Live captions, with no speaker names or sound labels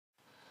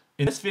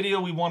In this video,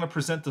 we want to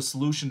present the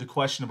solution to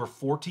question number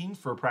 14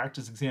 for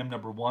practice exam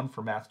number 1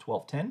 for Math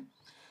 1210.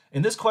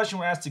 In this question,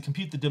 we're asked to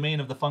compute the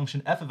domain of the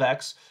function f of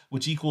x,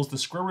 which equals the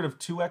square root of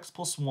 2x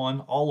plus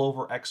 1 all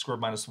over x squared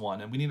minus 1,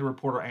 and we need to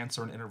report our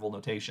answer in interval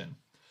notation.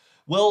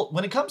 Well,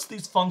 when it comes to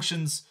these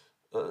functions,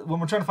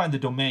 when we're trying to find the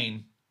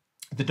domain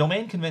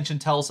convention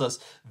tells us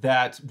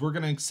that we're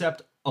going to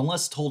accept,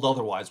 unless told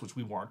otherwise, which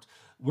we weren't,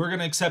 we're going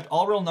to accept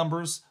all real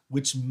numbers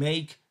which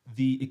make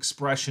the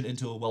expression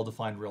into a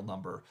well-defined real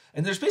number.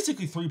 And there's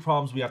basically three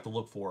problems we have to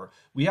look for.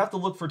 We have to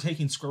look for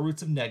taking square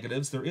roots of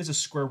negatives. There is a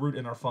square root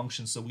in our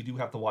function, so we do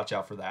have to watch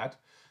out for that.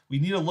 We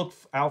need to look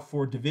out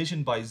for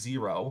division by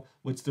 0,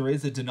 which there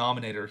is a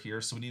denominator here,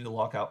 so we need to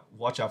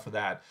watch out for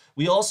that.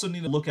 We also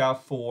need to look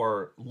out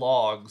for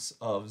logs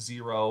of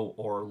 0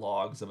 or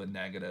logs of a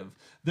negative.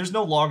 There's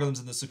no logarithms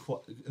in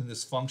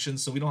this function,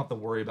 so we don't have to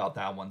worry about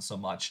that one so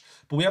much.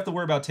 But we have to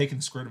worry about taking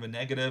the square root of a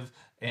negative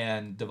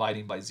and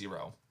dividing by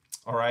 0.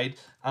 All right,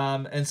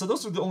 and so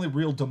those are the only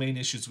real domain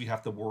issues we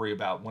have to worry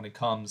about when it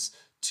comes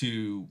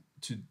to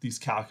these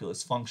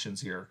calculus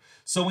functions here.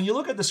 So when you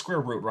look at the square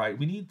root, right,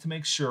 we need to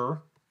make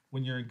sure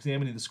when you're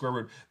examining the square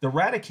root, the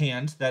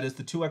radicand, that is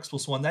the 2x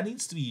plus 1, that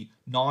needs to be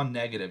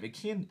non-negative.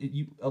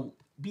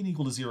 Being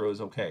equal to 0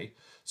 is okay.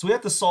 So we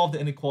have to solve the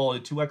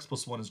inequality 2x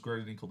plus 1 is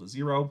greater than or equal to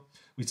 0.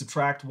 We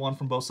subtract 1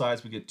 from both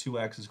sides, we get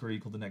 2x is greater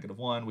than or equal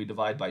to -1. We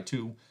divide by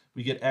 2,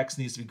 we get x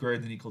needs to be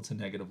greater than or equal to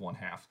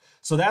 -1/2.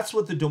 So that's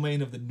what the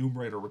domain of the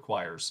numerator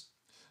requires.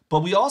 But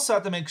we also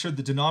have to make sure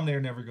the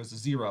denominator never goes to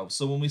 0.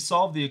 So when we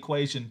solve the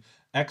equation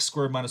x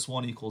squared minus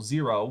 1 equals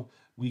 0,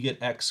 we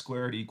get x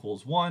squared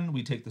equals 1.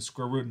 We take the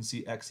square root and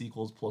see x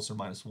equals plus or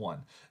minus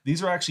 1.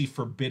 These are actually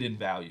forbidden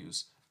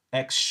values.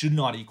 X should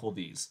not equal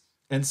these.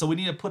 And so we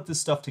need to put this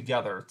stuff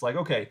together. It's like,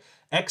 okay,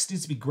 x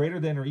needs to be greater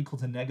than or equal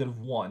to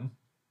 -1.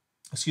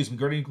 Excuse me,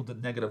 greater than or equal to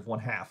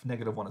 -1/2.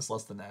 -1 is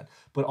less than that.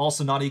 But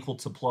also not equal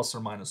to plus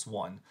or minus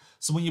 1.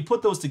 So when you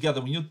put those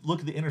together, when you look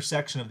at the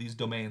intersection of these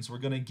domains, we're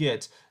going to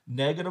get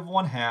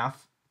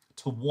 -1/2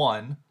 to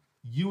 1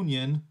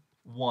 union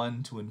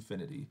 1 to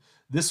infinity.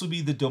 This would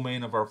be the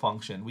domain of our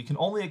function. We can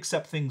only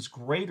accept things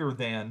greater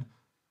than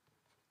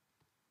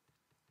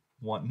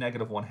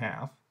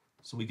 -1/2.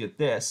 So we get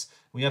this.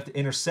 We have to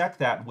intersect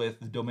that with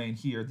the domain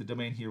here. The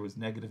domain here was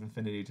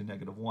 -infinity to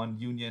 -1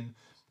 union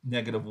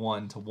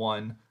 -1 to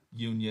 1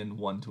 union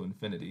 1 to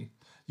infinity.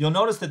 You'll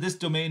notice that this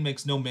domain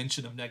makes no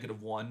mention of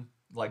 -1,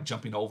 like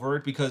jumping over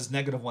it, because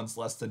 -1's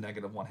less than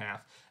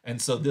 -1/2.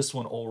 And so this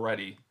one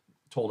already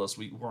told us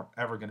we weren't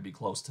ever going to be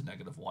close to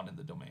 -1 in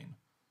the domain.